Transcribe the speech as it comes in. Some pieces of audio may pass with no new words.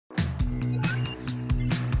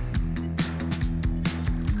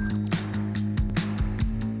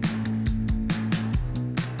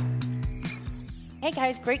Hey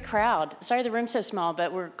guys, great crowd. Sorry the room's so small,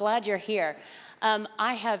 but we're glad you're here.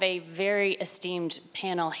 I have a very esteemed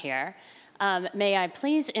panel here. May I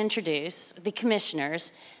please introduce the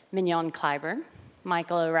commissioners, Mignon Clyburn,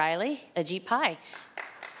 Michael O'Reilly, Ajit Pai.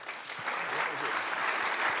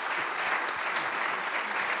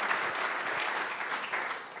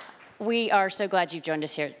 We are so glad you've joined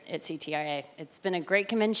us here at CTIA. It's been a great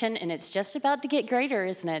convention, and it's just about to get greater,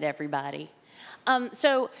 isn't it, everybody?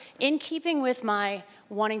 So in keeping with my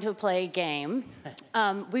wanting to play a game,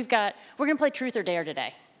 we're going to play Truth or Dare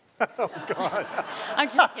today. Oh, God. I'm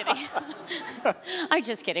just kidding. I'm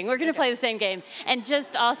just kidding. We're going to play the same game. And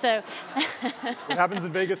just also... What happens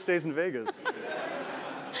in Vegas stays in Vegas.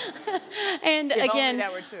 And if again, only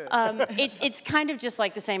that were true. it's kind of just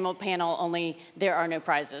like the same old panel, only there are no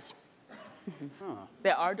prizes. Huh.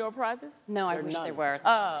 There are door prizes? No, I wish none. there were.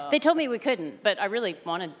 Oh. They told me we couldn't, but I really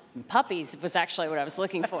wanted puppies was actually what I was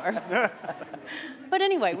looking for. But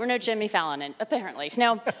anyway, we're no Jimmy Fallon, apparently.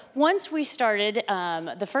 Now, once we started,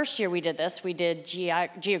 the first year we did this, we did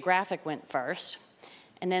geographic went first.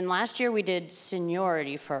 And then last year we did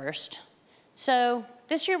seniority first. So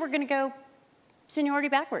this year we're going to go seniority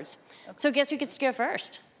backwards. So guess who gets to go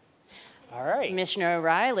first? All right. Commissioner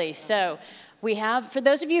O'Reilly. So we have, for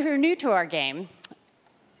those of you who are new to our game,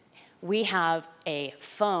 we have a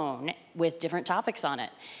phone with different topics on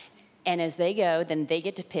it. And as they go, then they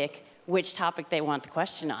get to pick which topic they want the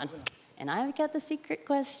question on. And I've got the secret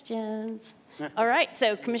questions. All right,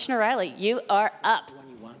 so Commissioner O'Reilly, you are up.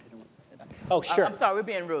 Oh, sure. I'm sorry, we're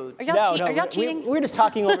being rude. Are y'all cheating? We're just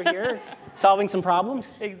talking over here, solving some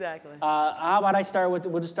problems. Exactly. How about I start with,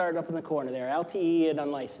 we'll just start up in the corner there, LTE and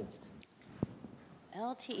unlicensed.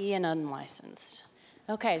 LTE and unlicensed.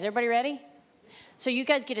 Okay, is everybody ready? So you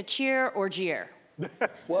guys get a cheer or jeer.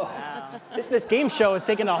 Whoa. Wow. This game show is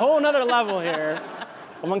taking a whole nother level here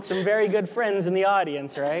amongst some very good friends in the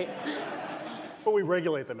audience, right? But we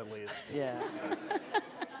regulate them at least. Yeah.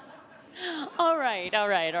 All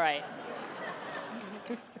right.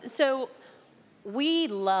 So we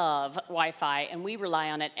love Wi-Fi, and we rely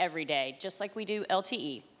on it every day, just like we do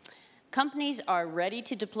LTE. Companies are ready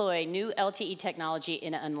to deploy new LTE technology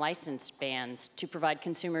in unlicensed bands to provide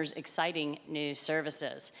consumers exciting new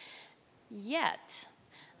services. Yet,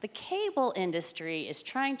 the cable industry is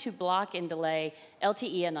trying to block and delay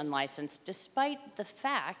LTE and unlicensed, despite the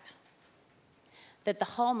fact that the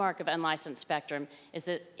hallmark of unlicensed spectrum is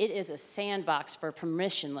that it is a sandbox for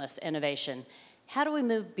permissionless innovation. How do we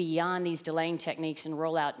move beyond these delaying techniques and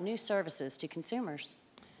roll out new services to consumers?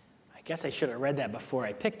 I guess I should have read that before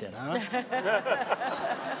I picked it, huh?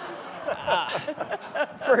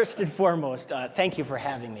 First and foremost, thank you for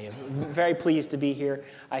having me. I'm very pleased to be here.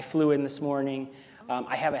 I flew in this morning.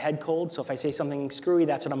 I have a head cold, so if I say something screwy,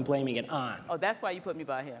 that's what I'm blaming it on. Oh, that's why you put me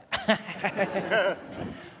by here.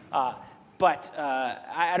 But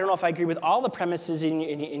I don't know if I agree with all the premises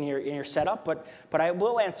in your setup, but I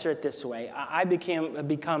will answer it this way. I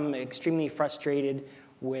become extremely frustrated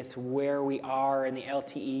with where we are in the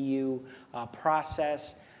LTEU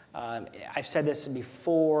process. I've said this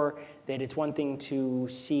before, that it's one thing to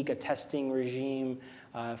seek a testing regime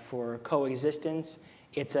for coexistence.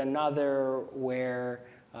 It's another where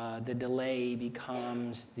the delay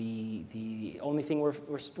becomes the only thing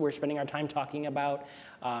we're spending our time talking about.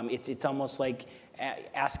 It's almost like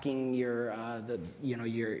asking your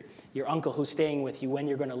uncle who's staying with you when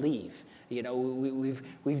you're going to leave. You know,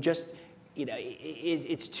 we've just, you know,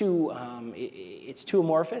 it's too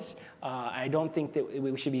amorphous. I don't think that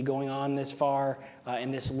we should be going on this far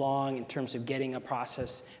and this long in terms of getting a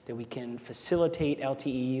process that we can facilitate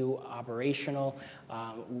LTEU operational.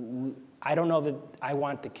 I don't know that I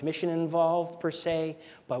want the commission involved per se,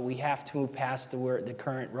 but we have to move past the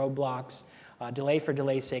current roadblocks. Delay for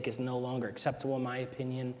delay's sake is no longer acceptable, in my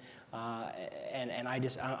opinion, and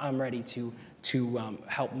I'm ready to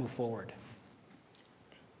help move forward.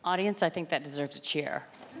 Audience, I think that deserves a cheer.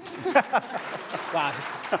 Wow.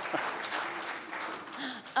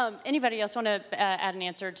 Anybody else want to add an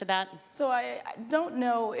answer to that? So I don't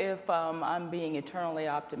know if I'm being eternally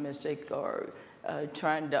optimistic or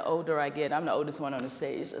trying, the older I get, I'm the oldest one on the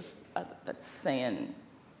stage, that's saying,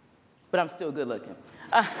 but I'm still good looking.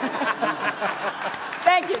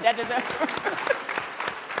 Thank you, that deserves.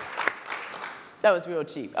 That was real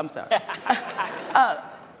cheap, I'm sorry.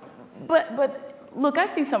 But look, I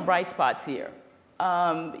see some bright spots here.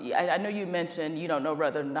 I know you mentioned you don't know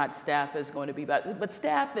whether or not staff is going to be back, but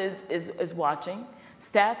staff is watching.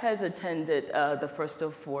 Staff has attended the first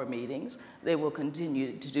of 4 meetings. They will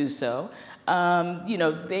continue to do so. You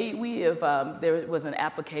know, there was an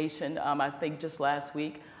application, I think just last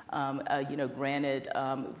week, you know, granted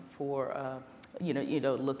for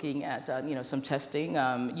looking at some testing.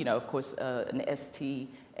 Of course, an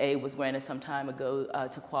STA was granted some time ago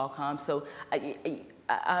to Qualcomm. So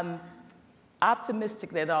I'm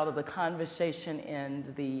optimistic that all of the conversation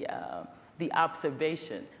and the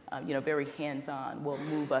observation, very hands-on, will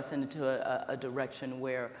move us into a direction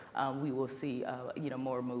where we will see,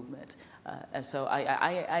 more movement. And so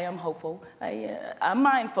I am hopeful. I'm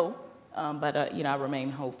mindful, but I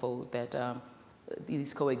remain hopeful that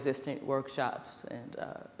these coexistent workshops and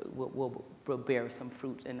will bear some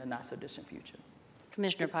fruit in the not-so-distant future.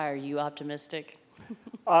 Commissioner Pai, are you optimistic?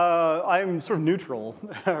 I'm sort of neutral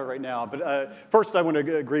right now, but first I want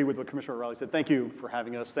to agree with what Commissioner O'Reilly said. Thank you for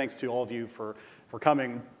having us. Thanks to all of you for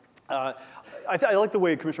coming. I like the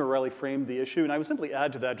way Commissioner O'Reilly framed the issue, and I would simply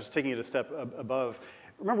add to that, just taking it a step above.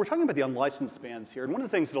 Remember, we're talking about the unlicensed bands here, and one of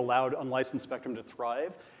the things that allowed unlicensed spectrum to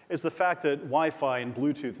thrive is the fact that Wi-Fi and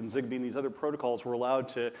Bluetooth and Zigbee and these other protocols were allowed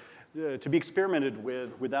to be experimented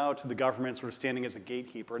with without the government sort of standing as a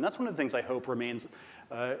gatekeeper. And that's one of the things I hope remains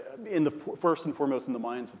first and foremost in the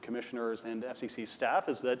minds of commissioners and FCC staff,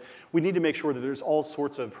 is that we need to make sure that there's all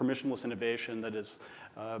sorts of permissionless innovation that is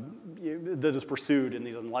pursued in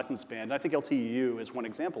these unlicensed band. And I think LTE-U is one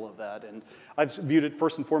example of that. And I've viewed it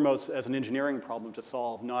first and foremost as an engineering problem to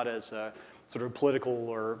solve, not as a sort of political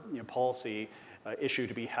or policy issue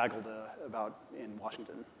to be haggled about in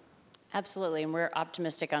Washington. Absolutely, and we're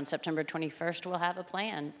optimistic on September 21st we'll have a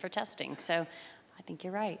plan for testing. So I think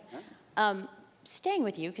you're right. Staying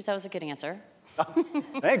with you, because that was a good answer.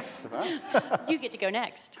 Thanks. You get to go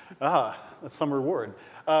next. That's some reward.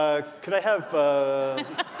 Could I have,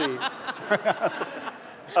 let's see,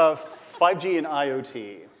 5G and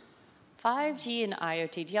IoT. 5G and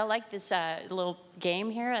IoT. Do y'all like this little game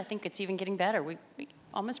here? I think it's even getting better. We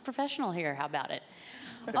almost professional here. How about it?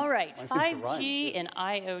 All right, 5G and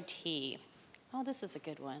IoT. Oh, this is a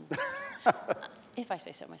good one. If I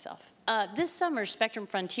say so myself. This summer's Spectrum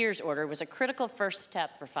Frontiers order was a critical first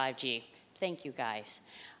step for 5G. Thank you, guys.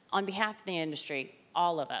 On behalf of the industry,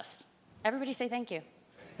 all of us. Everybody say thank you.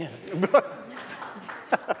 Yeah.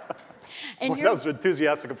 Well, that was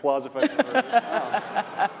enthusiastic applause if I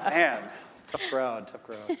ever. Oh, man, tough crowd, tough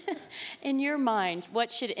crowd. In your mind,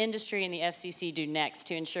 what should industry and the FCC do next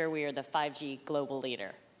to ensure we are the 5G global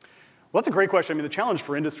leader? Well, that's a great question. I mean, the challenge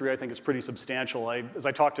for industry, I think, is pretty substantial. As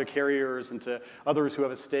I talk to carriers and to others who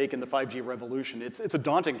have a stake in the 5G revolution, it's a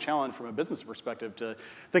daunting challenge from a business perspective to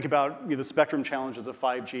think about the spectrum challenges of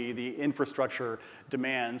 5G, the infrastructure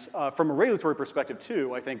demands. From a regulatory perspective,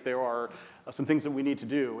 too, I think there are some things that we need to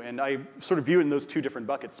do. And I sort of view it in those two different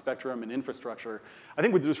buckets, spectrum and infrastructure. I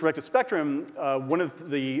think with respect to spectrum, one of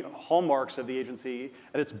the hallmarks of the agency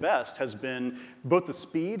at its best has been both the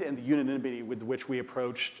speed and the unanimity with which we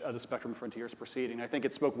approached the Spectrum Frontiers proceeding. I think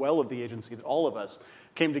it spoke well of the agency that all of us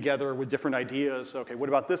came together with different ideas. Okay, what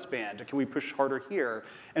about this band? Can we push harder here?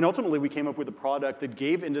 And ultimately, we came up with a product that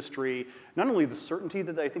gave industry not only the certainty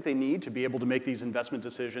that I think they need to be able to make these investment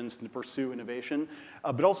decisions and to pursue innovation,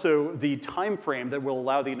 but also the time frame that will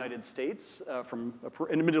allow the United States, from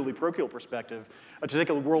an admittedly parochial perspective, to take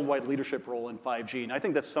a worldwide leadership role in 5G. And I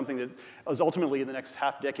think that's something that is ultimately in the next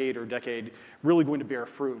half decade or decade really going to bear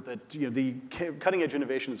fruit, that the cutting edge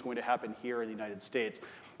innovation is going to happen here in the United States.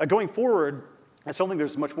 Going forward, I still think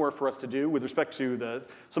there's much more for us to do with respect to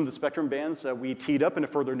some of the spectrum bands. We teed up in a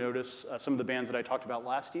further notice some of the bands that I talked about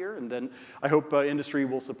last year, and then I hope industry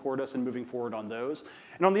will support us in moving forward on those.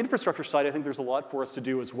 And on the infrastructure side, I think there's a lot for us to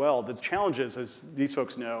do as well. The challenges, as these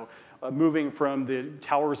folks know, moving from the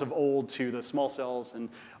towers of old to the small cells and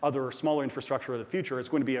other smaller infrastructure of the future is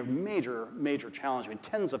going to be a major, major challenge. I mean,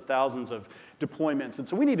 tens of thousands of deployments. And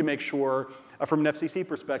so we need to make sure, from an FCC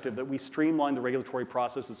perspective, that we streamline the regulatory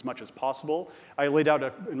process as much as possible. I laid out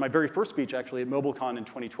in my very first speech, actually, at MobileCon in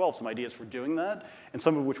 2012, some ideas for doing that, and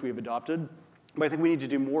some of which we have adopted. But I think we need to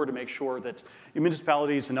do more to make sure that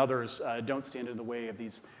municipalities and others don't stand in the way of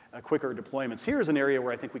these quicker deployments. Here's an area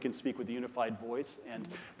where I think we can speak with a unified voice, and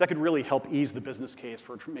that could really help ease the business case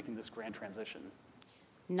for making this grand transition.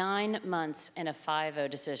 9 months and a 5-0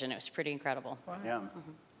 decision. It was pretty incredible. Wow. Yeah.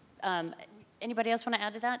 Mm-hmm. Anybody else want to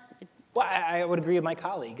add to that? Well, I would agree with my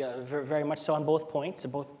colleague, very much so on both points,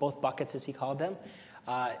 both buckets, as he called them.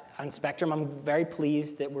 On spectrum, I'm very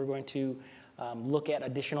pleased that we're going to look at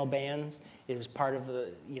additional bands. It was part of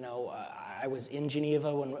the, I was in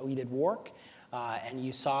Geneva when we did WARC, and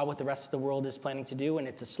you saw what the rest of the world is planning to do, and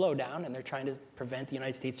it's a slowdown, and they're trying to prevent the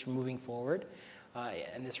United States from moving forward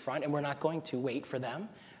in this front, and we're not going to wait for them.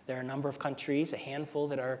 There are a number of countries, a handful,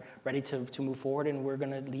 that are ready to move forward, and we're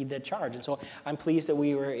going to lead that charge. And so I'm pleased that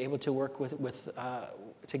we were able to work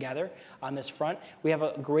together on this front. We have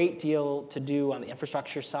a great deal to do on the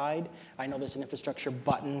infrastructure side. I know there's an infrastructure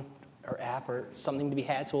button or app or something to be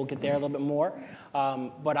had, so we'll get there a little bit more.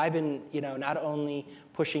 But I've been, not only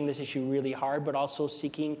pushing this issue really hard, but also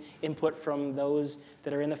seeking input from those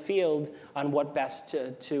that are in the field on what best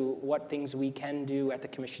what things we can do at the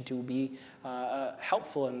Commission to be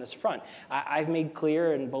helpful in this front. I've made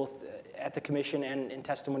clear in both at the Commission and in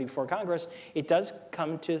testimony before Congress, it does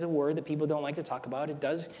come to the word that people don't like to talk about. It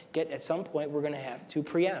does get, at some point, we're going to have to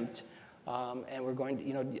preempt. And we're going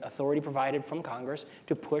to, authority provided from Congress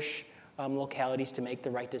to push localities to make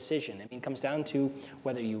the right decision. I mean, it comes down to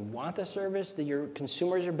whether you want the service that your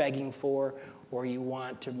consumers are begging for, or you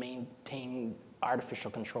want to maintain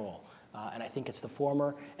artificial control. And I think it's the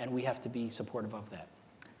former, and we have to be supportive of that.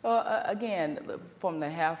 Well, again, from the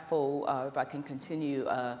half full, if I can continue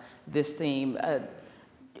this theme,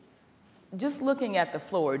 just looking at the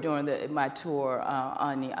floor during my tour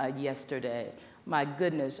on yesterday, my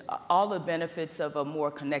goodness, all the benefits of a more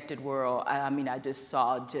connected world, I mean, I just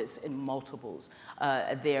saw just in multiples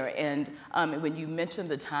there. And when you mentioned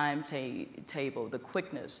the timetable, the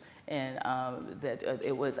quickness, and that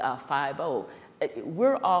it was 5-0,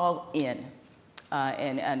 we're all in.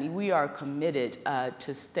 And we are committed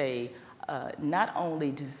to stay, not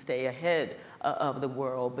only to stay ahead of the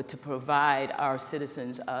world, but to provide our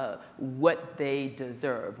citizens what they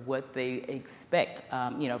deserve, what they expect,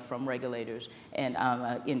 from regulators and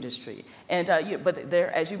industry. And but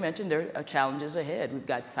there, as you mentioned, there are challenges ahead. We've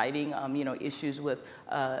got siting, issues with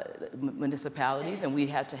municipalities, and we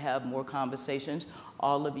have to have more conversations.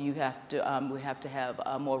 All of you have to, we have to have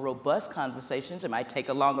more robust conversations. It might take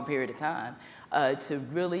a longer period of time to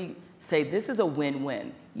really say this is a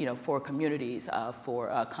win-win, for communities,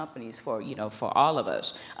 for companies, for all of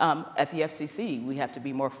us. At the FCC, we have to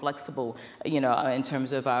be more flexible, in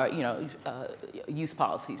terms of our, use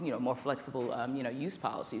policies, more flexible, use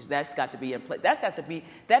policies. That's got to be in place. That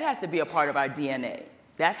has to be a part of our DNA.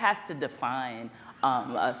 That has to define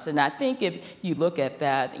us. And I think if you look at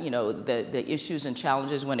that, the issues and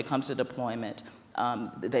challenges when it comes to deployment,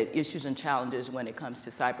 the issues and challenges when it comes to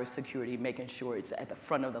cybersecurity, making sure it's at the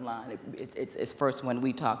front of the line. It's first when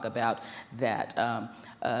we talk about that.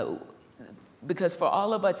 Because for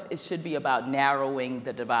all of us, it should be about narrowing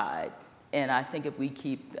the divide. And I think if we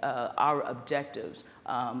keep our objectives,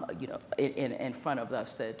 in front of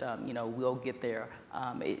us, that we'll get there.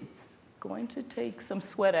 It's going to take some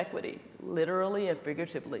sweat equity, literally and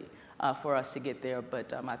figuratively, for us to get there,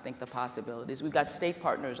 but I think the possibilities. We've got state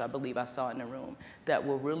partners, I believe I saw in the room, that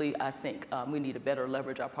will really, I think, we need to better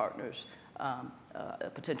leverage our partners,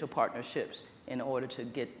 potential partnerships, in order to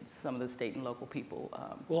get some of the state and local people.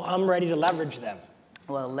 Well, I'm ready to leverage them.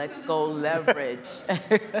 Well, let's go leverage. I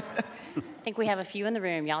think we have a few in the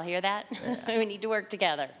room. Y'all hear that? Yeah. We need to work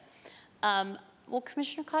together. Well,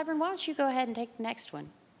 Commissioner Clyburn, why don't you go ahead and take the next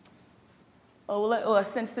one? Oh, well,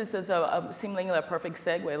 since this is seemingly a perfect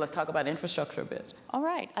segue, let's talk about infrastructure a bit. All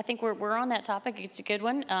right. I think we're on that topic. It's a good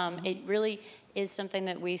one. It really is something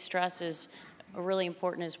that we stress is really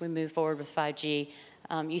important as we move forward with 5G.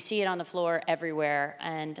 You see it on the floor everywhere,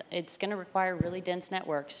 and it's going to require really dense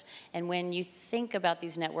networks. And when you think about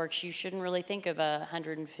these networks, you shouldn't really think of a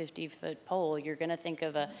 150-foot pole. You're going to think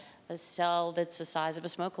of a cell that's the size of a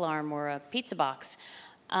smoke alarm or a pizza box.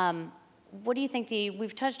 What do you think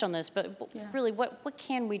we've touched on this, but yeah, really what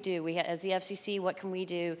can we do? As the FCC, what can we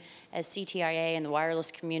do as CTIA and the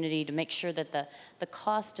wireless community to make sure that the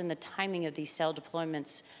cost and the timing of these cell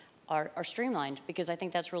deployments are streamlined? Because I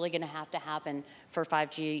think that's really going to have to happen for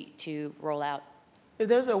 5G to roll out. If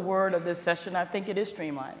there's a word of this session, I think it is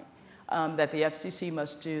streamlining. That the FCC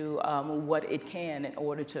must do what it can in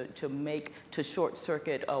order to short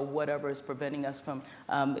circuit whatever is preventing us from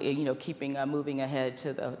keeping moving ahead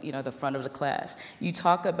to the the front of the class. You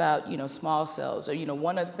talk about small cells. Or,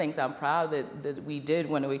 one of the things I'm proud that we did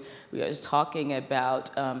when we were talking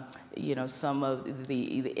about some of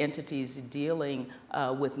the entities dealing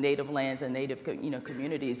with native lands and native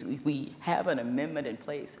communities. We have an amendment in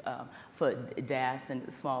place for DAS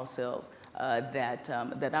and small cells. That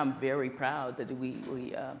I'm very proud that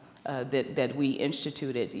we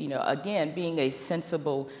instituted. Again, being a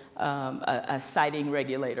sensible a siting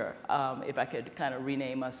regulator, if I could kind of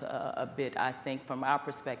rename us a bit, I think from our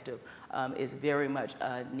perspective is very much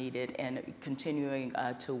needed, and continuing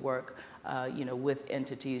to work with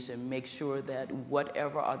entities and make sure that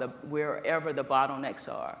wherever the bottlenecks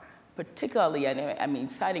are, particularly, I mean,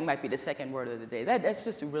 siting might be the second word of the day. That's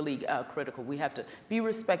just really critical. We have to be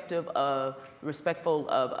respectful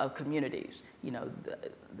of communities. You know,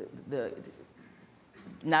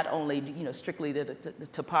 not only, you know, strictly the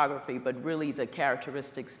topography, but really the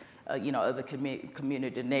characteristics, you know, of the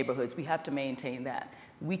community, neighborhoods. We have to maintain that.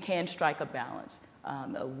 We can strike a balance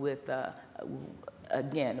with,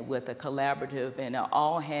 again, with a collaborative and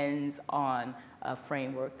all hands-on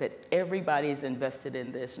framework that everybody is invested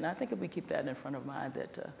in this. And I think if we keep that in front of mind,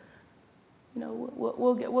 that, you know,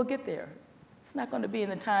 we'll get there. It's not going to be in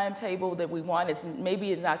the timetable that we want.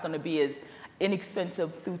 Maybe it's not going to be as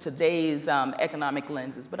inexpensive through today's economic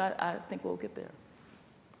lenses, but I think we'll get there.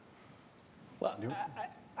 Well,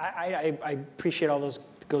 I appreciate all those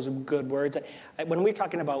good words. When we're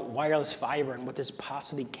talking about wireless fiber and what this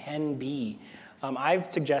possibly can be,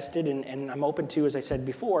 I've suggested, and I'm open to, as I said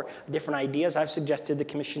before, different ideas. I've suggested the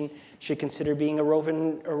commission should consider being a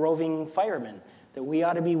roving fireman, that we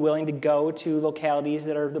ought to be willing to go to localities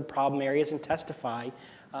that are the problem areas and testify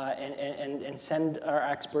and send our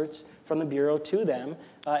experts from the Bureau to them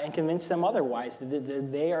and convince them otherwise.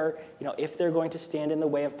 That they are, you know, if they're going to stand in the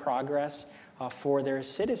way of progress for their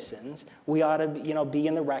citizens, we ought to, you know, be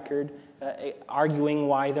in the record arguing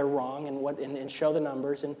why they're wrong and show the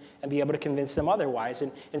numbers and be able to convince them otherwise.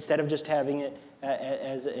 And instead of just having it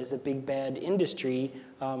as a big bad industry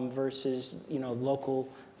versus, you know,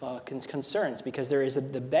 local concerns, because there is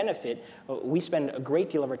the benefit. We spend a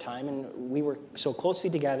great deal of our time, and we work so closely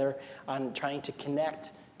together on trying to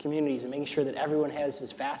connect communities and making sure that everyone has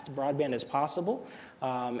as fast broadband as possible.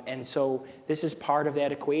 And so this is part of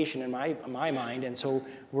that equation in my mind. And so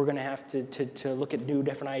we're going to have to look at new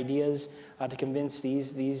different ideas to convince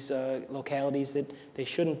these localities that they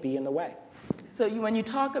shouldn't be in the way. So when you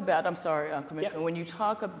talk about, I'm sorry, Commissioner, yeah. When you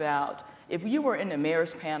talk about, if you were in the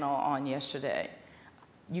mayor's panel on yesterday,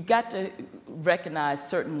 you've got to recognize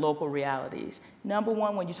certain local realities. Number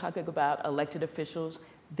one, when you talk about elected officials,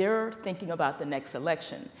 they're thinking about the next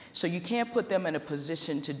election. So you can't put them in a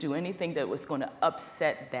position to do anything that was going to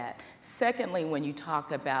upset that. Secondly, when you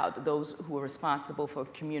talk about those who are responsible for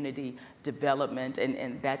community development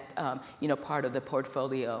and that you know, part of the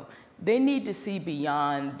portfolio, they need to see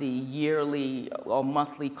beyond the yearly or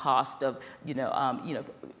monthly cost of,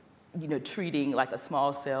 treating like a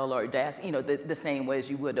small cell or a DAS, you know, the same way as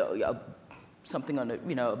you would something on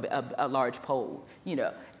a large pole, you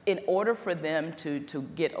know. In order for them to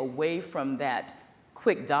get away from that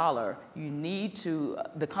quick dollar,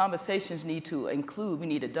 the conversations need to include, we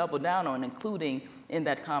need to double down on including in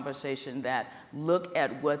that conversation that look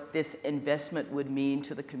at what this investment would mean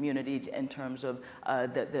to the community in terms of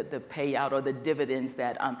the payout or the dividends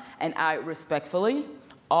that, and I respectfully,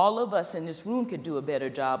 all of us in this room could do a better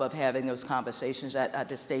job of having those conversations at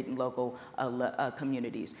the state and local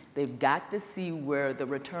communities. They've got to see where the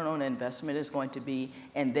return on investment is going to be,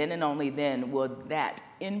 and then and only then will that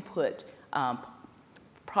input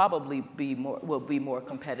probably will be more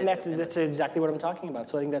competitive. And that's exactly what I'm talking about.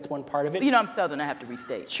 So I think that's one part of it. You know, I'm Southern, I have to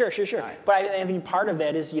restate. Sure. Right. But I think part of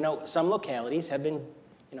that is, you know, some localities have been,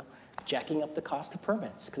 you know, jacking up the cost of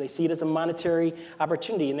permits because they see it as a monetary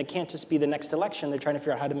opportunity, and they can't just be the next election. They're trying to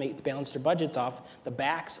figure out how to balance their budgets off the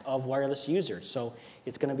backs of wireless users. So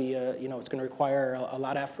it's going to be, it's going to require a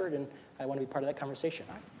lot of effort, and I want to be part of that conversation.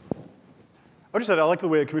 I just said I like the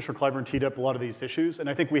way Commissioner Clyburn teed up a lot of these issues, and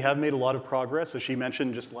I think we have made a lot of progress. As she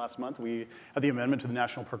mentioned just last month, we had the amendment to the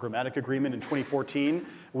National Programmatic Agreement in 2014.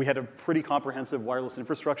 We had a pretty comprehensive wireless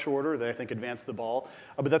infrastructure order that I think advanced the ball.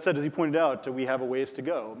 But that said, as you pointed out, we have a ways to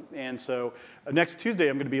go. And so next Tuesday,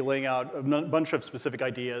 I'm going to be laying out a bunch of specific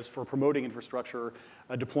ideas for promoting infrastructure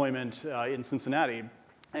deployment in Cincinnati.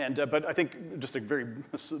 But I think just a very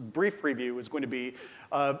brief preview is going to be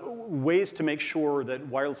ways to make sure that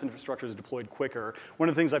wireless infrastructure is deployed quicker. One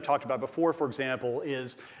of the things I've talked about before, for example,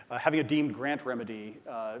 is having a deemed grant remedy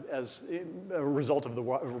as a result of the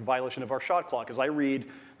violation of our shot clock. As I read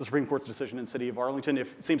the Supreme Court's decision in the city of Arlington,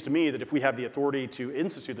 it seems to me that if we have the authority to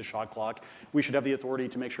institute the shot clock, we should have the authority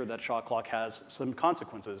to make sure that shot clock has some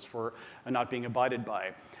consequences for not being abided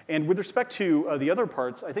by. And with respect to the other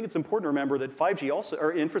parts, I think it's important to remember that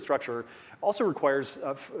 5G infrastructure also requires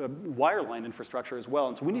wireline infrastructure as well.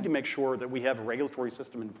 And so we need to make sure that we have a regulatory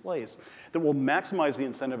system in place that will maximize the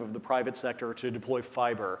incentive of the private sector to deploy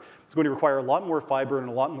fiber. It's going to require a lot more fiber in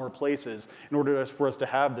a lot more places in order for us to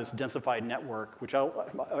have this densified network, which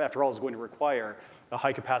after all is going to require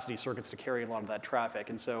high-capacity circuits to carry a lot of that traffic.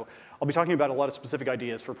 And so I'll be talking about a lot of specific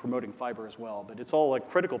ideas for promoting fiber as well. But it's all a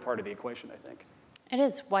critical part of the equation, I think. It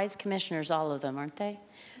is. Wise commissioners, all of them, aren't they?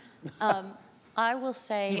 I will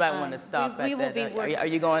say you might want to stop we will be Are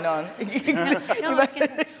you going on? No,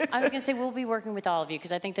 I was going to say we'll be working with all of you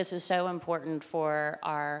because I think this is so important for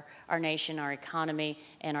our nation, our economy,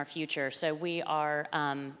 and our future. So we are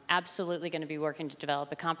absolutely going to be working to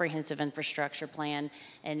develop a comprehensive infrastructure plan,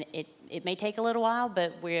 and it may take a little while,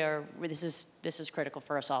 but this is critical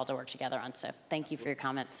for us all to work together on. So thank you for your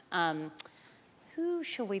comments. Who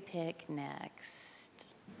shall we pick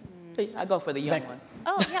next? I'll go for the young one.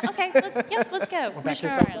 Oh, yeah, okay. Let's go.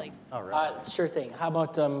 Commissioner O'Reilly. All right. Sure thing. How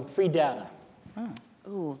about free data?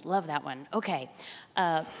 Ooh, love that one. Okay.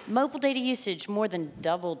 Mobile data usage more than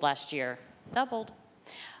doubled last year. Doubled.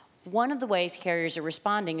 One of the ways carriers are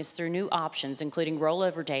responding is through new options, including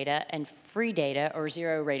rollover data and free data or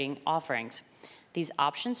zero rating offerings. These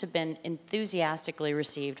options have been enthusiastically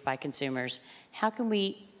received by consumers. How can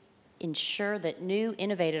we ensure that new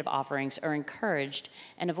innovative offerings are encouraged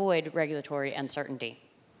and avoid regulatory uncertainty?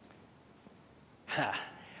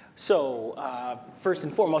 So first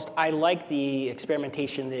and foremost, I like the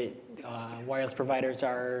experimentation that wireless providers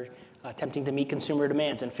are attempting to meet consumer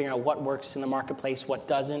demands and figure out what works in the marketplace, what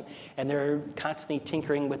doesn't, and they're constantly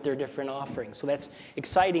tinkering with their different offerings. So that's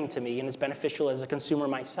exciting to me, and it's beneficial as a consumer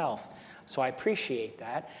myself. So I appreciate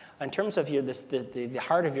that. In terms of the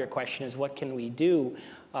heart of your question is what can we do?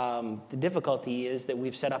 The difficulty is that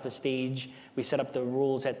we've set up a stage, we set up the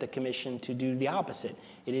rules at the Commission to do the opposite.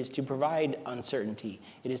 It is to provide uncertainty.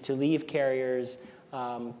 It is to leave carriers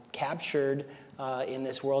captured in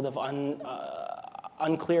this world of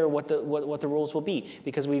unclear what the rules will be,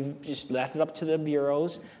 because we've just left it up to the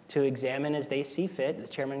bureaus to examine as they see fit. The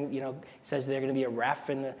chairman, says they're going to be a ref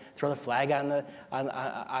and throw the flag on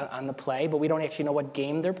the play, but we don't actually know what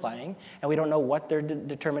game they're playing, and we don't know what their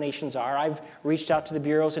determinations are. I've reached out to the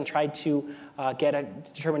bureaus and tried to get a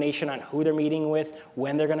determination on who they're meeting with,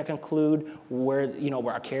 when they're going to conclude, where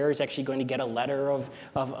our carrier is actually going to get a letter of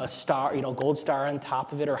a star, gold star on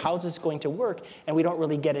top of it, or how's this going to work, and we don't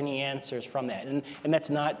really get any answers from that. And that's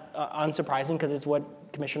not unsurprising, because it's what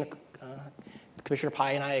Commissioner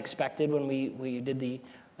Pai and I expected when we did the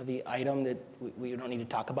item that we don't need to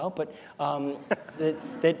talk about, but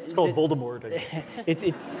it's called Voldemort.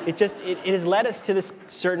 It has led us to this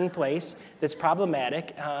certain place that's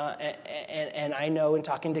problematic, and I know in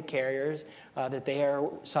talking to carriers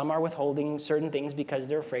that some are withholding certain things because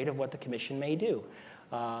they're afraid of what the Commission may do.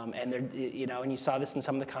 And you saw this in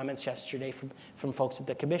some of the comments yesterday from folks at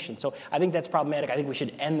the Commission. So I think that's problematic. I think we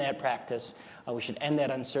should end that practice. We should end that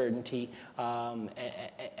uncertainty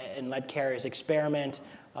and let carriers experiment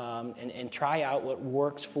and try out what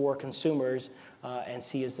works for consumers and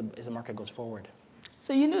see as the market goes forward.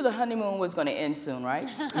 So you knew the honeymoon was going to end soon, right?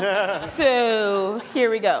 So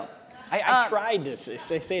here we go. I tried to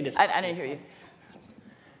say this. I didn't hear you.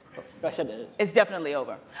 I said it's definitely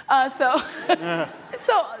over. So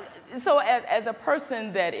as a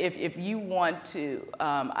person that if you want to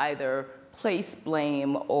either place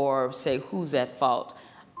blame or say who's at fault,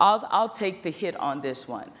 I'll take the hit on this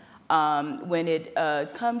one. When it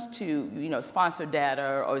comes to sponsored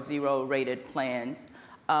data or zero-rated plans,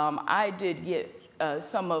 I did get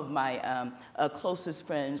some of my closest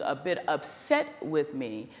friends a bit upset with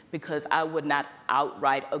me because I would not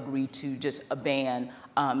outright agree to just a ban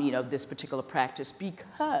this particular practice,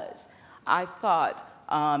 because I thought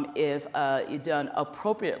if done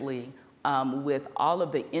appropriately with all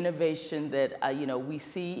of the innovation that we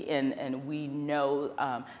see and we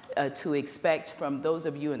know to expect from those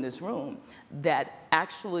of you in this room, that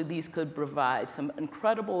actually these could provide some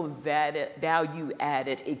incredible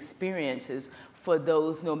value-added experiences for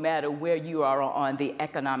those no matter where you are on the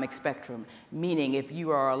economic spectrum. Meaning if you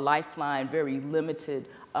are a lifeline, very limited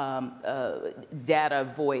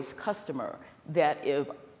data voice customer, that if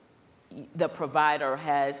the provider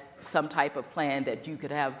has some type of plan that you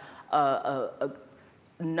could have a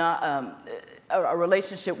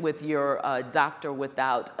relationship with your doctor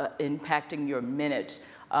without impacting your minutes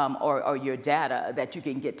or your data, that you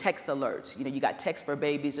can get text alerts. You got text for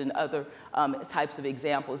babies and other types of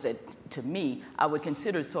examples that, to me, I would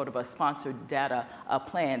consider sort of a sponsored data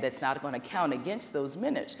plan that's not going to count against those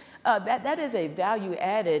minutes. That is a value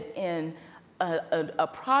added in a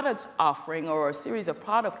product offering or a series of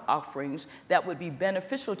product offerings that would be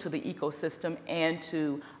beneficial to the ecosystem and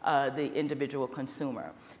to the individual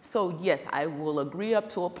consumer. So yes, I will agree up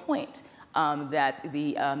to a point that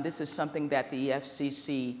this is something that the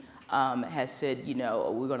FCC has said,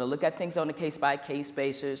 we're going to look at things on a case-by-case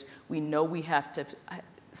basis. We know we have to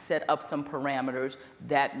set up some parameters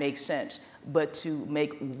that make sense. But to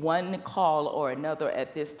make one call or another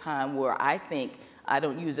at this time where I think, I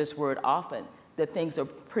don't use this word often, that things are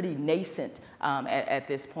pretty nascent at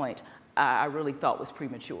this point, I really thought was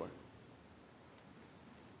premature.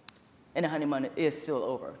 And the honeymoon is still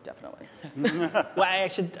over, definitely. Well, I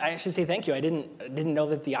should say thank you. I didn't know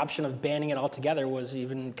that the option of banning it altogether was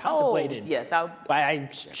even contemplated. Oh, yes. I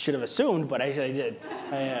should have assumed, but I did.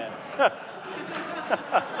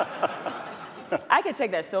 I could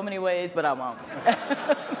take that so many ways, but I won't.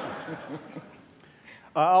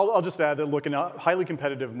 I'll just add that, look, in a highly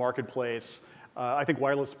competitive marketplace, I think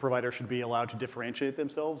wireless providers should be allowed to differentiate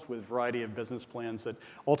themselves with a variety of business plans that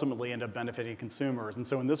ultimately end up benefiting consumers. And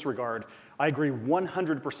so in this regard, I agree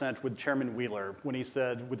 100% with Chairman Wheeler when he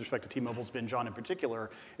said, with respect to T-Mobile's Binge On in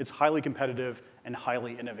particular, it's highly competitive and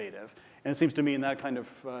highly innovative. And it seems to me in that kind of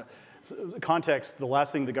context, the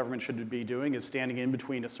last thing the government should be doing is standing in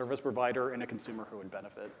between a service provider and a consumer who would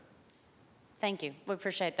benefit. Thank you. We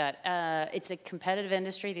appreciate that. It's a competitive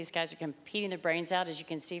industry. These guys are competing their brains out, as you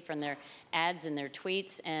can see from their ads and their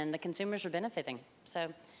tweets, and the consumers are benefiting.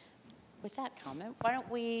 So with that comment, why don't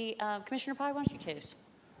we, Commissioner Pai, why don't you choose?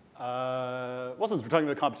 Well, since we're talking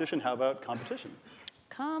about competition, how about competition?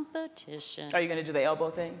 Competition. Are you going to do the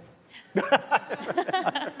elbow thing?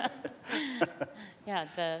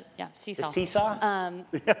 Seesaw. The seesaw?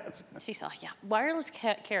 Seesaw, yeah. Wireless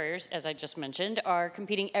carriers, as I just mentioned, are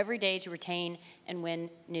competing every day to retain and win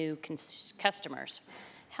new customers.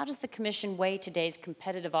 How does the Commission weigh today's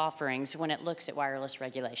competitive offerings when it looks at wireless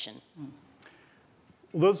regulation?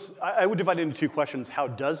 I would divide it into two questions. How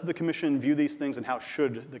does the Commission view these things, and how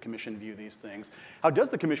should the Commission view these things? How does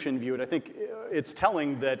the Commission view it? I think it's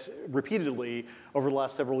telling that repeatedly over the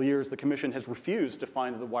last several years, the Commission has refused to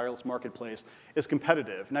find that the wireless marketplace is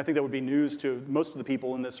competitive. And I think that would be news to most of the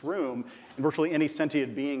people in this room, and virtually any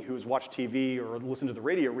sentient being who's watched TV or listened to the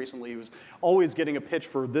radio recently, who's always getting a pitch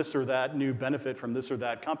for this or that new benefit from this or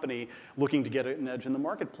that company looking to get an edge in the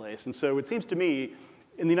marketplace. And so it seems to me,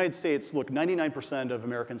 in the United States, look, 99% of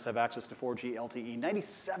Americans have access to 4G LTE.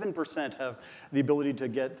 97% have the ability to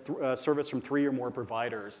get service from 3 or more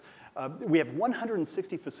providers. We have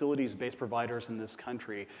 160 facilities-based providers in this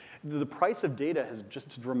country. The price of data has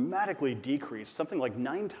just dramatically decreased. Something like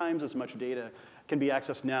 9 times as much data can be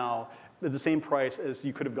accessed now at the same price as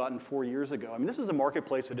you could have gotten 4 years ago. I mean, this is a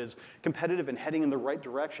marketplace that is competitive and heading in the right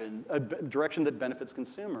direction, a direction that benefits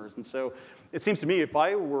consumers. And so it seems to me, if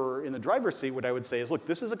I were in the driver's seat, what I would say is, look,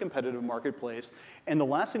 this is a competitive marketplace, and the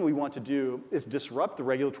last thing we want to do is disrupt the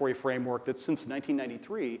regulatory framework that since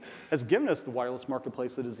 1993 has given us the wireless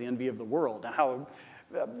marketplace that is the envy of the world. Now, how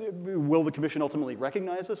will the Commission ultimately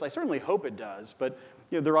recognize this? I certainly hope it does, but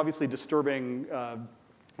there are obviously disturbing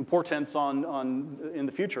portents in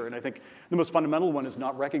the future. And I think the most fundamental one is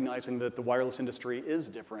not recognizing that the wireless industry is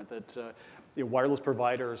different, that wireless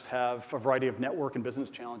providers have a variety of network and business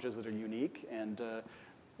challenges that are unique, and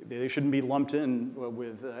they shouldn't be lumped in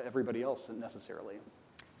with everybody else necessarily.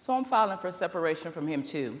 So I'm filing for separation from him,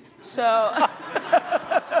 too. So.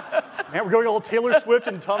 Man, we're going all Taylor Swift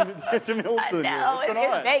and Tim Hiddleston. No,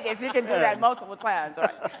 it's Vegas. You can do that multiple times,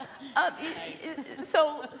 right?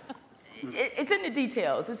 So. It's in the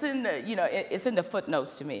details. It's in the, it's in the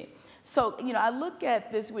footnotes to me. So, I look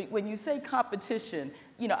at this, when you say competition,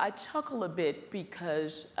 I chuckle a bit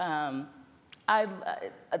because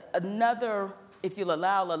another, if you'll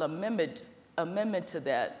allow an amendment to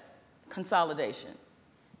that, consolidation.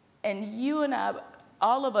 And you and I,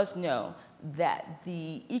 all of us know that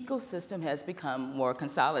the ecosystem has become more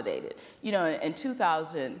consolidated. In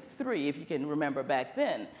 2003, if you can remember back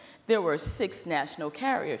then, there were 6 national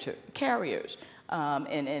carriers, and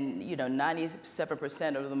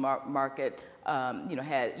 97% of the market,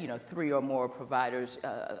 had 3 or more providers.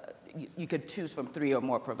 You could choose from 3 or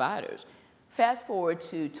more providers. Fast forward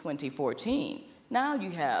to 2014, now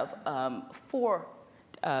you have 4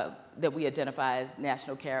 that we identify as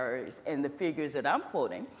national carriers, and the figures that I'm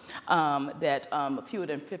quoting, that fewer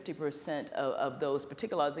than 50% of those,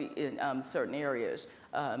 particularly in certain areas,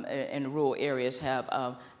 in rural areas,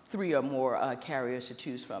 have 3 or more carriers to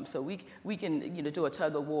choose from. So we can do a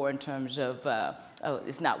tug of war in terms of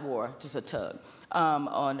it's not war, just a tug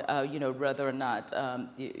on whether or not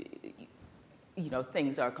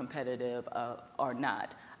things are competitive or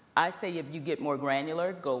not. I say if you get more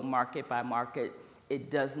granular, go market by market. It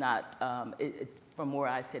does not, from where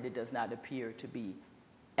I sit, it does not appear to be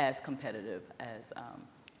as competitive as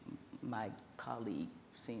my colleague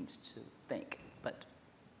seems to think. But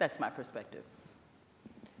that's my perspective.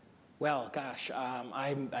 Well, gosh,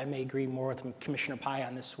 I may agree more with Commissioner Pai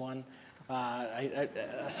on this one.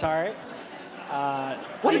 Sorry.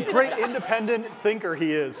 What a great independent thinker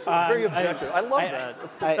he is. Very objective. I love that.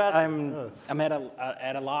 It's fantastic. I'm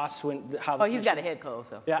at a loss when how. Oh, he's got a head cold,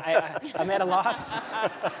 so. Yeah, I'm at a loss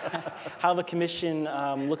how the commission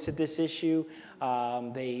looks at this issue.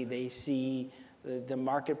 They see the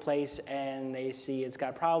marketplace and they see it's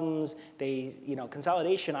got problems.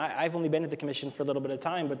 Consolidation. I've only been at the commission for a little bit of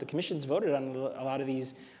time, but the commission's voted on a lot of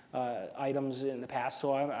these items in the past,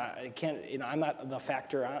 so I can't, I'm not the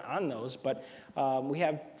factor on those, but we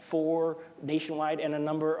have 4 nationwide and a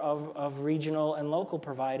number of regional and local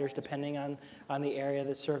providers depending on the area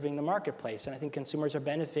that's serving the marketplace, and I think consumers are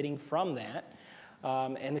benefiting from that.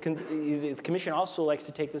 And the commission also likes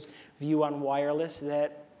to take this view on wireless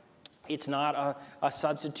that it's not a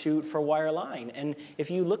substitute for wireline. And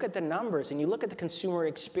if you look at the numbers and you look at the consumer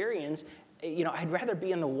experience, I'd rather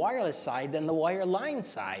be on the wireless side than the wireline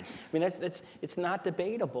side. I mean, it's not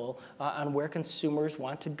debatable on where consumers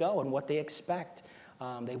want to go and what they expect.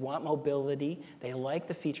 They want mobility. They like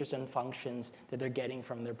the features and functions that they're getting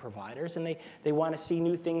from their providers, and they want to see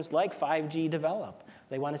new things like 5G develop.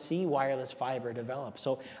 They want to see wireless fiber develop.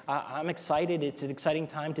 So I'm excited. It's an exciting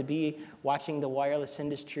time to be watching the wireless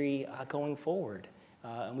industry going forward.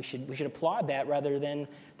 And we should applaud that rather than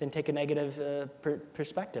take a negative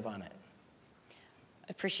perspective on it.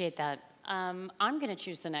 Appreciate that. I'm going to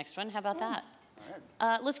choose the next one. How about that? All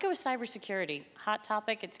right. Let's go with cybersecurity. Hot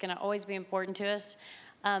topic. It's going to always be important to us.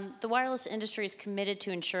 The wireless industry is committed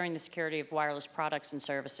to ensuring the security of wireless products and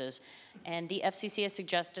services, and the FCC has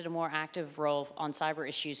suggested a more active role on cyber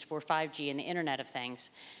issues for 5G and the Internet of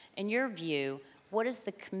Things. In your view, what is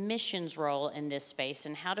the Commission's role in this space,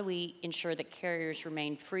 and how do we ensure that carriers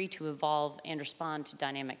remain free to evolve and respond to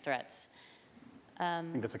dynamic threats? I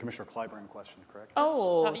think that's a Commissioner Clyburn question, correct?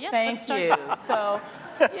 Oh, thank you. So,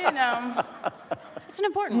 it's an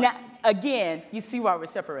important one. Now, again, you see why we're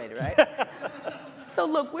separated, right? So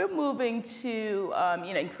look, we're moving to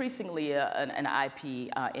increasingly an IP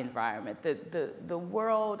environment. The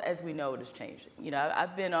world, as we know it, is changing.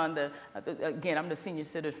 I've been on again, I'm the senior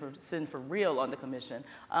citizen for real on the commission,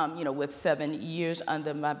 with 7 years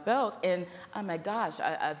under my belt, and oh my gosh,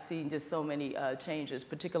 I've seen just so many changes,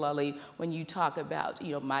 particularly when you talk about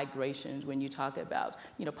migrations, when you talk about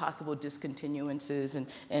possible discontinuances and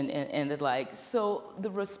the like. So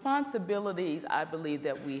the responsibilities I believe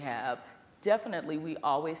that we have. Definitely, we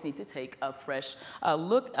always need to take a fresh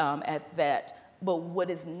look at that. But what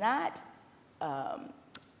is not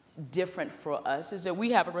different for us is that we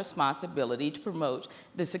have a responsibility to promote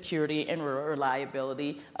the security and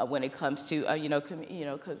reliability when it comes to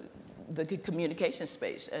the communication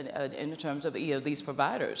space in terms of these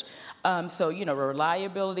providers. So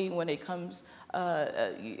reliability when it comes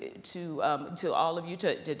to all of you,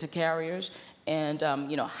 to carriers, and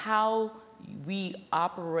how we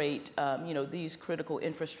operate, these critical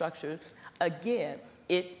infrastructures. Again,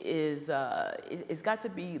 it's got to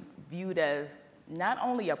be viewed as not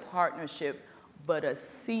only a partnership, but a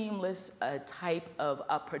seamless type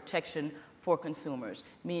of protection for consumers.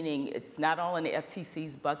 Meaning, it's not all in the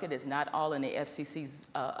FCC's bucket. It's not all in the FCC's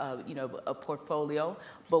portfolio.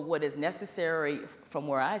 But what is necessary, from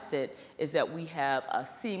where I sit, is that we have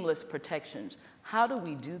seamless protections. How do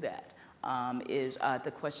we do that? Is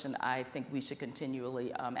the question I think we should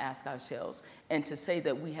continually ask ourselves. And to say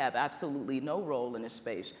that we have absolutely no role in this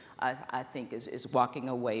space, I think is walking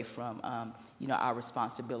away from our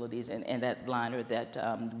responsibilities and that liner that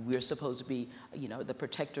we're supposed to be the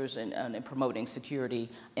protectors and promoting security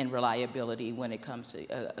and reliability when it comes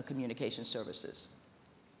to communication services.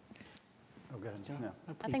 Oh, go ahead.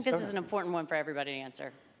 Yeah. I think this is an important one for everybody to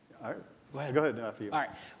answer. All right. Go ahead for you. All right.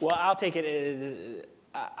 Well, I'll take it.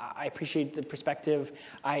 I appreciate the perspective.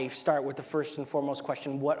 I start with the first and foremost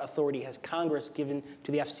question: what authority has Congress given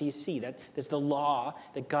to the FCC? That's the law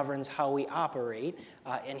that governs how we operate.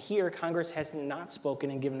 And here, Congress has not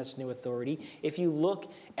spoken and given us new authority. If you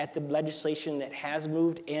look at the legislation that has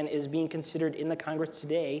moved and is being considered in the Congress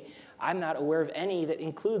today, I'm not aware of any that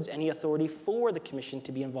includes any authority for the Commission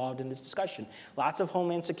to be involved in this discussion. Lots of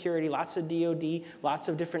Homeland Security, lots of DOD, lots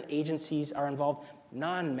of different agencies are involved.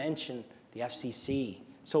 None mention the FCC.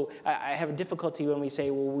 So I have a difficulty when we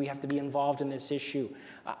say, well, we have to be involved in this issue.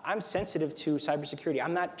 I'm sensitive to cybersecurity.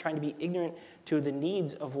 I'm not trying to be ignorant to the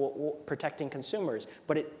needs of protecting consumers,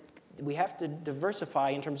 but we have to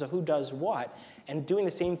diversify in terms of who does what, and doing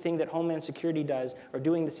the same thing that Homeland Security does, or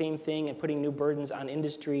doing the same thing and putting new burdens on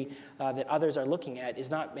industry that others are looking at does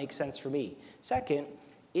not make sense for me. Second,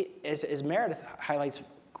 as Meredith highlights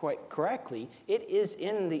quite correctly, it is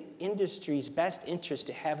in the industry's best interest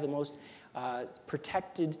to have the most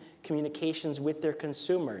protected communications with their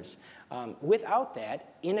consumers. Without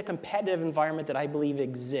that, in a competitive environment that I believe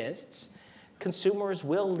exists, consumers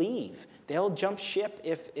will leave. They'll jump ship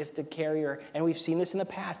if the carrier, and we've seen this in the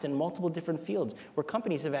past in multiple different fields, where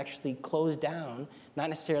companies have actually closed down, not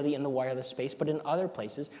necessarily in the wireless space, but in other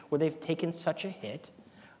places where they've taken such a hit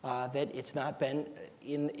that it's not been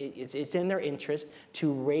it's in their interest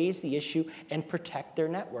to raise the issue and protect their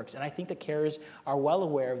networks. And I think the carriers are well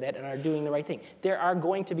aware of that and are doing the right thing. There are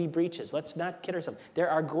going to be breaches. Let's not kid ourselves. There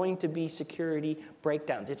are going to be security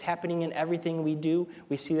breakdowns. It's happening in everything we do.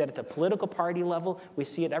 We see that at the political party level. We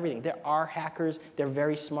see it everything. There are hackers. They're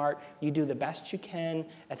very smart. You do the best you can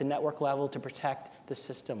at the network level to protect the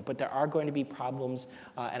system. But there are going to be problems,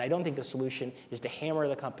 and I don't think the solution is to hammer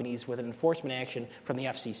the companies with an enforcement action from the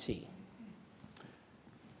FCC.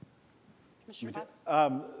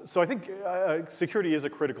 So I think security is a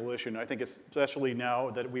critical issue, and I think especially now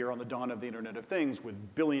that we are on the dawn of the Internet of Things with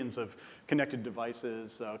billions of connected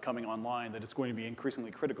devices coming online, that it's going to be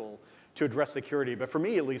increasingly critical to address security. But for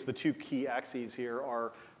me, at least, the two key axes here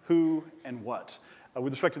are who and what.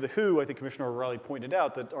 With respect to the who, I think Commissioner O'Reilly pointed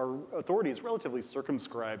out that our authority is relatively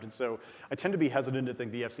circumscribed, and so I tend to be hesitant to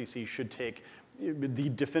think the FCC should take the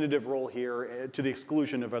definitive role here to the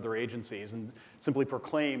exclusion of other agencies and simply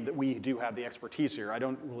proclaim that we do have the expertise here. I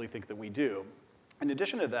don't really think that we do. In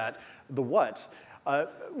addition to that, the what.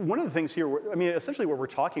 One of the things here, I mean, essentially what we're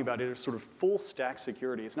talking about is sort of full stack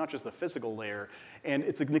security. It's not just the physical layer, and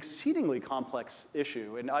it's an exceedingly complex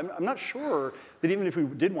issue. And I'm not sure that even if we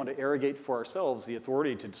did want to arrogate for ourselves the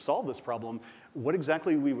authority to solve this problem, what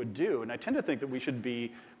exactly we would do. And I tend to think that we should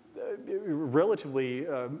be relatively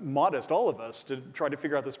modest, all of us, to try to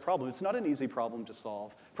figure out this problem. It's not an easy problem to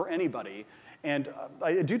solve for anybody. And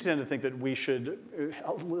I do tend to think that we should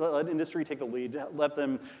let industry take the lead, let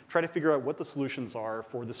them try to figure out what the solutions are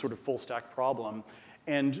for this sort of full stack problem,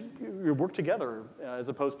 and work together as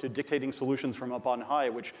opposed to dictating solutions from up on high,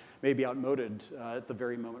 which may be outmoded at the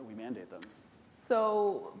very moment we mandate them.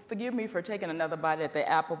 So forgive me for taking another bite at the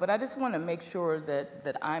apple, but I just want to make sure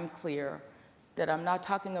that I'm clear that I'm not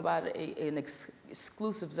talking about an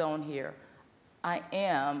exclusive zone here. I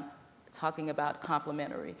am talking about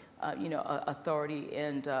complementary, authority,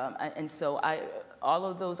 and so all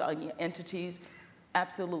of those entities,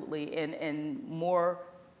 absolutely, and more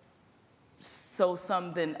so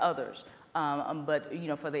some than others. But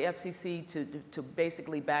for the FCC to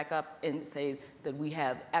basically back up and say that we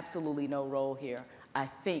have absolutely no role here, I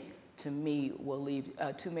think, to me, will leave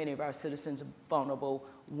too many of our citizens vulnerable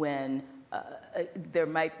when there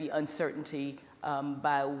might be uncertainty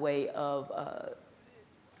by way of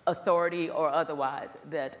authority or otherwise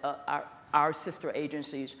that our sister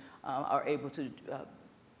agencies are able to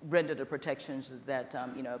render the protections that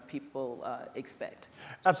people expect.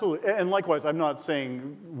 Absolutely, and likewise, I'm not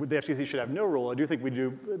saying the FCC should have no role. I do think we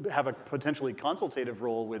do have a potentially consultative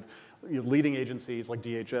role with leading agencies like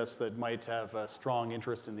DHS that might have a strong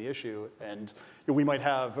interest in the issue, and we might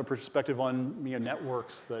have a perspective on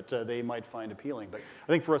networks that they might find appealing. But I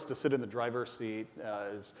think for us to sit in the driver's seat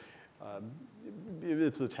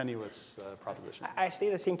it's a tenuous proposition. I stay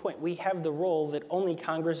at the same point. We have the role that only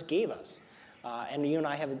Congress gave us. And you and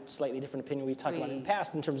I have a slightly different opinion we've talked about in the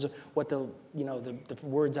past in terms of what the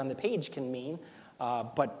words on the page can mean.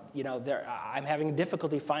 But I'm having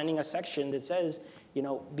difficulty finding a section that says,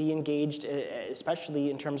 be engaged, especially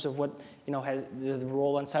in terms of what has the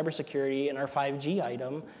role on cybersecurity in our 5G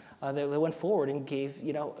item that went forward and gave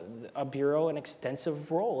a bureau an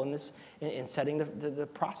extensive role in this in setting the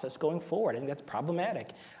process going forward. I think that's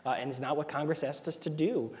problematic, and it's not what Congress asked us to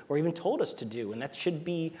do or even told us to do, and that should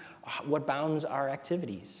be what bounds our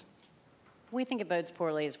activities. We think it bodes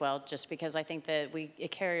poorly as well, just because I think that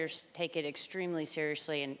carriers take it extremely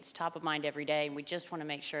seriously and it's top of mind every day, and we just want to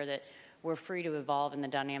make sure that we're free to evolve in the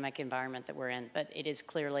dynamic environment that we're in. But it is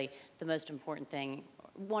clearly the most important thing,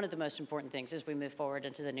 one of the most important things as we move forward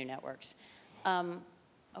into the new networks.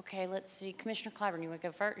 Okay, let's see. Commissioner Clyburn, you want to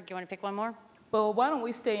go first? Do you want to pick one more? Well, why don't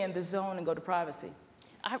we stay in the zone and go to privacy?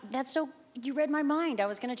 You read my mind. I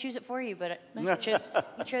was going to choose it for you, but you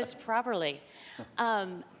chose properly.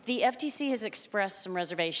 The FTC has expressed some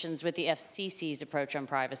reservations with the FCC's approach on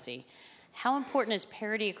privacy. How important is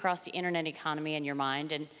parity across the internet economy in your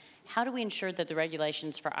mind, and how do we ensure that the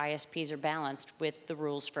regulations for ISPs are balanced with the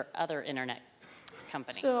rules for other internet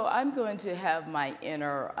companies? So I'm going to have my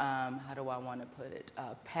inner, how do I want to put it,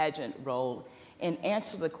 pageant role and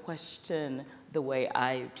answer the question the way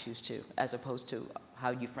I choose to, as opposed to how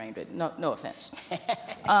you framed it. No offense.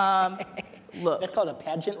 Look. That's called a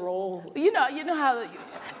pageant role? You know how,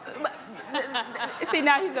 see,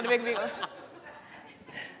 now he's going to make me go.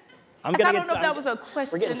 I don't know if that was a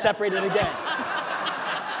question. We're getting separated again.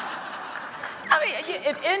 I mean,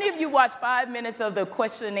 if any of you watch 5 minutes of the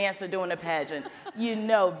question and answer during the pageant, you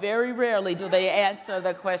know very rarely do they answer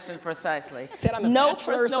the question precisely. Is that on The No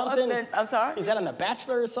Bachelor or personal something? offense. I'm sorry? Is that on The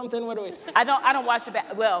Bachelor or something? What do we? I don't watch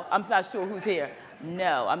well, I'm not sure who's here.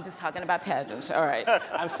 No, I'm just talking about pageants. All right.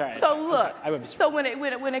 I'm sorry. So look, so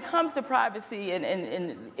when it comes to privacy,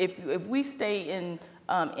 and if we stay in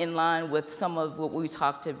line with some of what we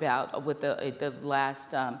talked about with the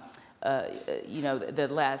last the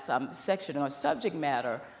last section or subject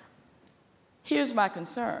matter, here's my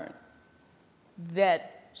concern: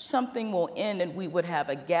 that something will end and we would have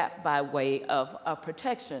a gap by way of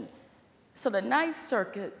protection. So the Ninth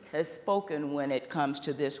Circuit has spoken when it comes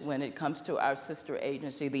to this, when it comes to our sister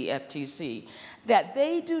agency, the FTC, that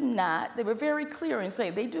they were very clear in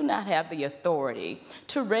saying they do not have the authority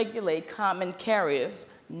to regulate common carriers,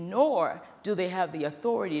 nor do they have the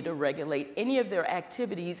authority to regulate any of their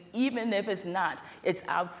activities, even if it's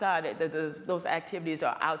outside, those activities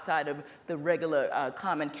are outside of the regular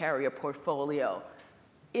common carrier portfolio.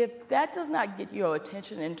 If that does not get your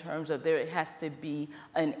attention in terms of there has to be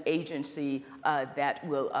an agency that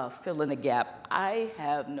will fill in the gap, I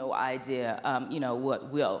have no idea, what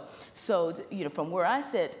will. So, from where I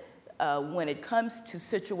sit, when it comes to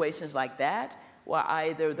situations like that, where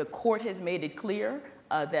either the court has made it clear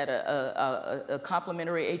that a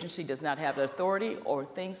complementary agency does not have the authority, or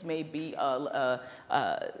things may be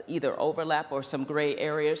either overlap or some gray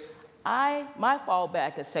areas, my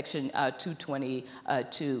fallback is Section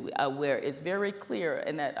 222, where it's very clear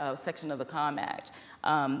in that section of the COM Act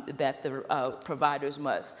that the providers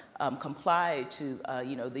must comply to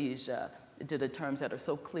to the terms that are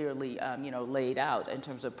so clearly laid out in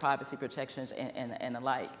terms of privacy protections and the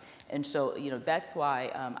like. And so that's why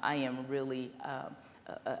I am really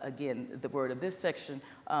again, the word of this section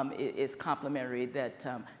is complementary, that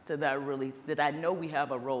I know we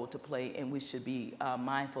have a role to play, and we should be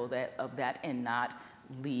mindful of that and not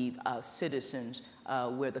leave citizens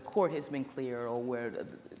where the court has been clear or where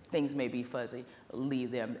things may be fuzzy,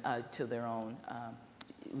 leave them to their own,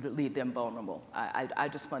 leave them vulnerable. I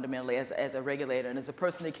just fundamentally, as a regulator and as a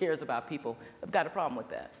person that cares about people, I've got a problem with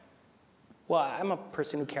that. Well, I'm a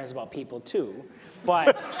person who cares about people too, but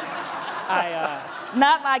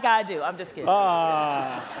not like I do. I'm just kidding. No,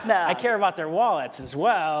 I care about their wallets as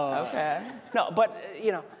well. Okay. No, but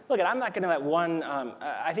look, I'm not going to let one.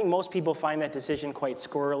 I think most people find that decision quite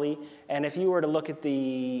squirrely, and if you were to look at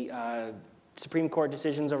the Supreme Court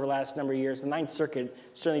decisions over the last number of years, the Ninth Circuit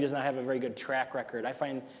certainly does not have a very good track record. I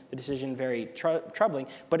find the decision very troubling.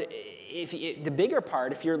 But the bigger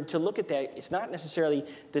part, if you're to look at that, it's not necessarily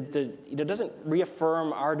it doesn't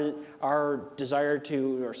reaffirm our desire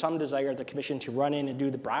to, or some desire of the Commission to run in and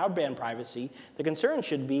do the broadband privacy. The concern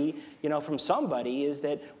should be, from somebody, is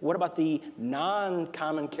that what about the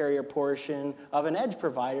non-common carrier portion of an edge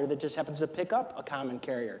provider that just happens to pick up a common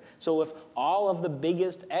carrier? So if all of the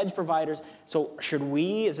biggest edge providers, so should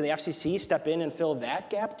we, as the FCC, step in and fill that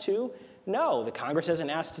gap too? No, the Congress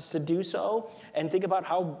hasn't asked us to do so. And think about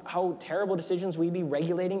how terrible decisions we'd be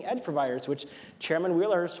regulating edge providers, which Chairman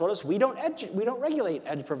Wheeler told us we don't regulate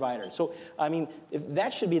edge providers. So, I mean, if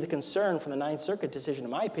that should be the concern from the Ninth Circuit decision,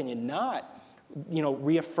 in my opinion, not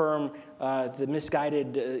reaffirm the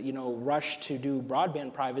misguided, rush to do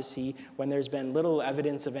broadband privacy when there's been little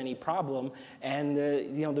evidence of any problem, and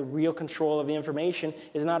the real control of the information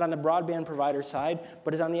is not on the broadband provider side,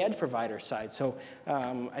 but is on the edge provider side. So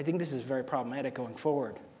I think this is very problematic going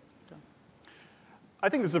forward. I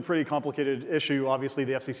think this is a pretty complicated issue. Obviously,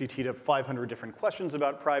 the FCC teed up 500 different questions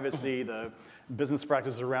about privacy. The business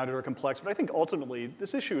practices around it are complex. But I think ultimately,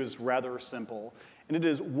 this issue is rather simple. And it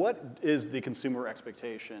is, what is the consumer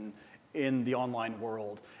expectation in the online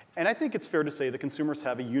world? And I think it's fair to say that consumers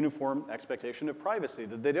have a uniform expectation of privacy,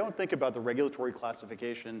 that they don't think about the regulatory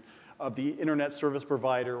classification of the internet service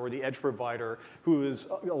provider or the edge provider who is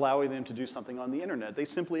allowing them to do something on the internet. They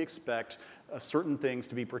simply expect certain things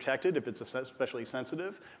to be protected if it's especially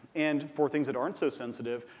sensitive. And for things that aren't so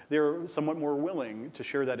sensitive, they're somewhat more willing to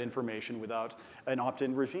share that information without an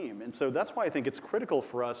opt-in regime. And so that's why I think it's critical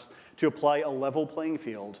for us to apply a level playing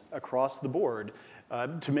field across the board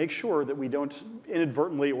to make sure that we don't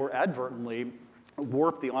inadvertently or advertently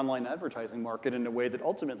warp the online advertising market in a way that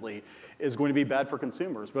ultimately is going to be bad for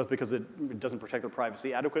consumers, both because it doesn't protect their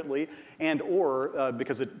privacy adequately and or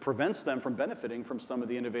because it prevents them from benefiting from some of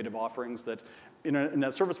the innovative offerings that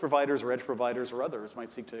internet service providers or edge providers or others might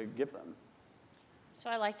seek to give them. So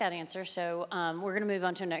I like that answer. So we're going to move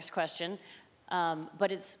on to the next question.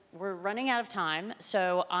 But we're running out of time,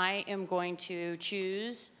 so I am going to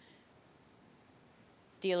choose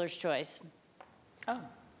dealer's choice. Oh.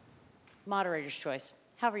 Moderator's choice.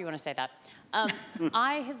 however you want to say that.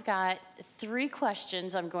 I have got 3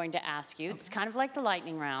 questions I'm going to ask you. It's kind of like the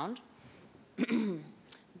lightning round.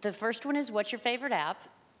 The first one is, what's your favorite app?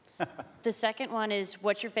 The second one is,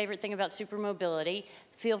 what's your favorite thing about supermobility?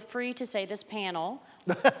 Feel free to say this panel.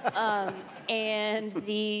 And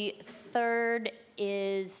the third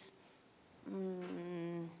is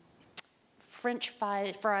French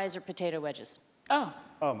fries or potato wedges. Oh.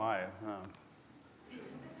 Oh, my.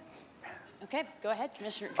 Okay, go ahead,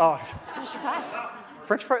 Commissioner Pye.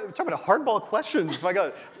 French fries, talking about hardball questions. My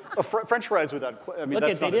God. French fries without, I mean, Look,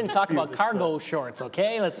 that's they not didn't a talk dispute. about cargo shorts,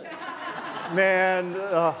 okay? Man,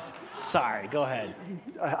 Sorry, go ahead.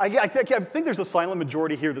 I think there's a silent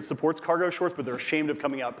majority here that supports cargo shorts, but they're ashamed of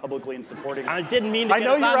coming out publicly and supporting. I didn't mean to I get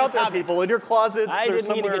know us you're on out the there, topic. people, in your closets. I there's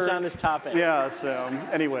didn't mean to get you somewhere- on this topic. Yeah, so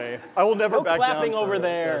anyway, I will never No back clapping down. over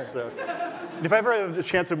there. Yes, so. If I ever have a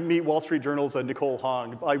chance to meet Wall Street Journal's Nicole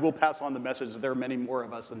Hong, I will pass on the message that there are many more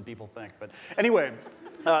of us than people think. But anyway,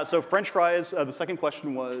 so French fries, the second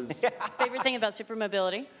question was? Favorite thing about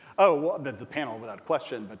supermobility? Oh, well, the panel without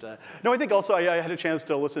question. But no, I think also I had a chance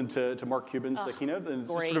to listen to Mark Cuban's keynote, and it's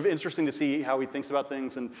sort of interesting to see how he thinks about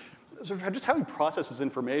things and sort of just how he processes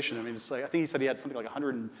information. I mean, it's like, I think he said he had something like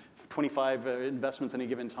 125 investments at any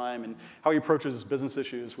given time, and how he approaches business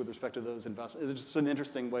issues with respect to those investments. It's just an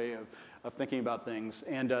interesting way of thinking about things.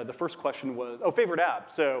 And the first question was, favorite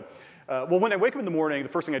app. So, well, when I wake up in the morning, the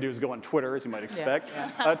first thing I do is go on Twitter, as you might expect,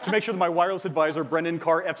 to make sure that my wireless advisor, Brendan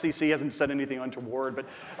Carr, FCC, hasn't said anything untoward. But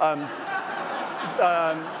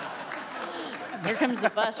Here comes the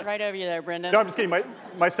bus right over you there, Brendan. no, I'm just kidding.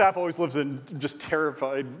 My staff always lives in just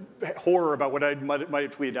terrified horror about what I might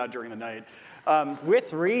have tweeted out during the night.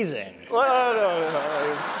 With reason. Well,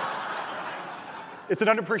 no. It's an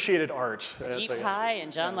unappreciated art. Jeep Pie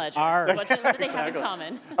and John Legend. Art. What do they have in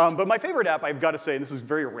common? But my favorite app, I've got to say, and this is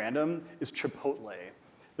very random, is Chipotle.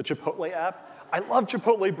 The Chipotle app. I love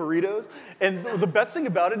Chipotle burritos. And the best thing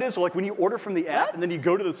about it is, like, when you order from the app and then you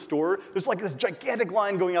go to the store, there's like this gigantic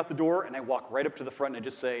line going out the door, and I walk right up to the front and I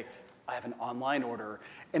just say, I have an online order.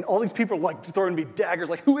 And all these people are like throwing me daggers,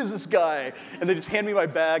 like, who is this guy? And they just hand me my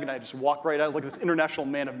bag, and I just walk right out like this international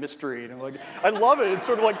man of mystery. And I'm like, I love it. It's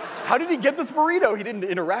sort of like, how did he get this burrito? He didn't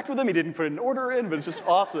interact with him. He didn't put an order in, but it's just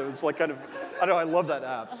awesome. It's like kind of, I don't know, I love that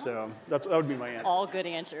app. So that would be my answer. All good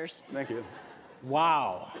answers. Thank you.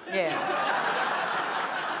 Wow. Yeah.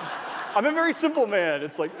 I'm a very simple man.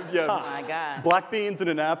 It's like, yeah, Oh my God. black beans in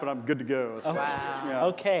an app, and I'm good to go. So, Wow. yeah.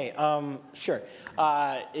 Okay, sure.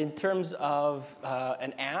 In terms of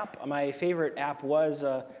an app, my favorite app was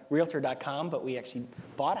Realtor.com, but we actually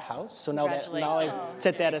bought a house. So now that I've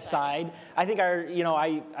set that aside, I think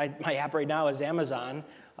my app right now is Amazon.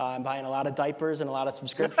 I'm buying a lot of diapers and a lot of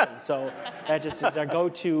subscriptions. So that just is our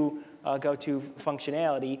go-to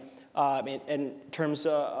functionality. In terms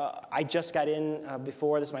of, I just got in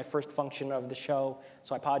before, this is my first function of the show,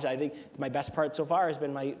 so I apologize. I think my best part so far has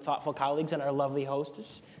been my thoughtful colleagues and our lovely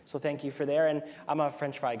hostess, so thank you for there, and I'm a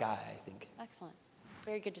French fry guy, I think. Excellent.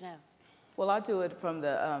 Very good to know. Well, I'll do it from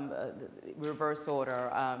the reverse order.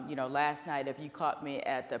 Last night, if you caught me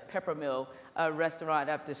at the Peppermill restaurant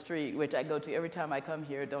up the street, which I go to every time I come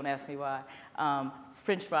here, don't ask me why,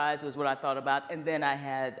 French fries was what I thought about, and then I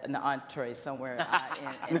had an entree somewhere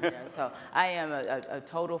in there. So I am a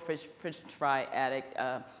total French fry addict.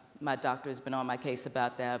 My doctor has been on my case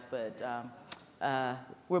about that, but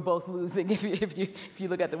we're both losing if you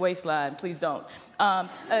look at the waistline. Please don't.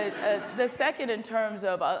 The second, in terms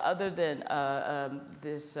of other than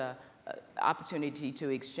this opportunity to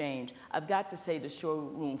exchange, I've got to say the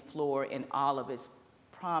showroom floor in all of its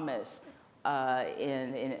promise.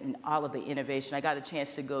 In all of the innovation. I got a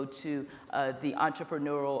chance to go to the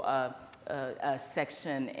entrepreneurial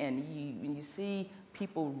section, and you see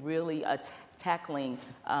people really tackling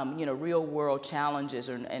real world challenges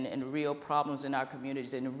and real problems in our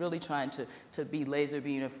communities, and really trying to be laser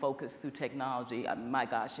beam and focused through technology. My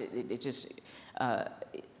gosh, it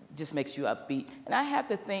just makes you upbeat. And I have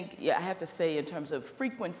to say, in terms of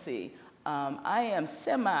frequency, I am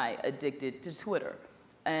semi-addicted to Twitter.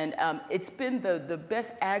 And it's been the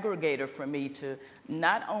best aggregator for me to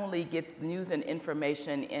not only get news and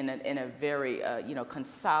information in a very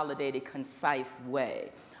consolidated, concise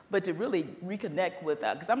way, but to really reconnect with,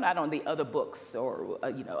 because I'm not on the other books or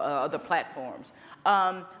other platforms,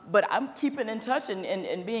 but I'm keeping in touch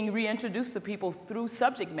and being reintroduced to people through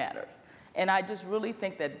subject matter. And I just really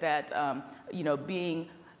think that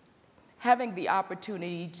having the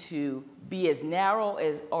opportunity to be as narrow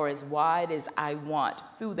or as wide as I want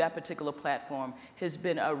through that particular platform has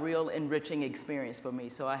been a real enriching experience for me.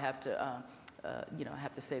 So I have to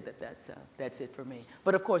say that that's it for me.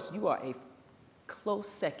 But of course, you are a close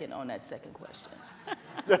second on that second question.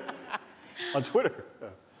 On Twitter.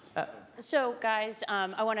 So guys,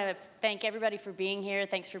 I want to thank everybody for being here.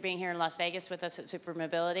 Thanks for being here in Las Vegas with us at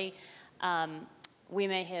Supermobility. We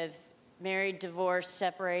may have married, divorced,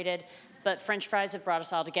 separated, but French fries have brought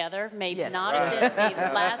us all together. Maybe not have been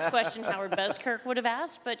the last question Howard Buzzkirk would have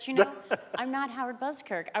asked, but you know, I'm not Howard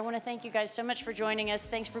Buzzkirk. I want to thank you guys so much for joining us.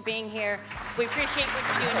 Thanks for being here. We appreciate what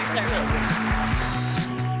you do in your service.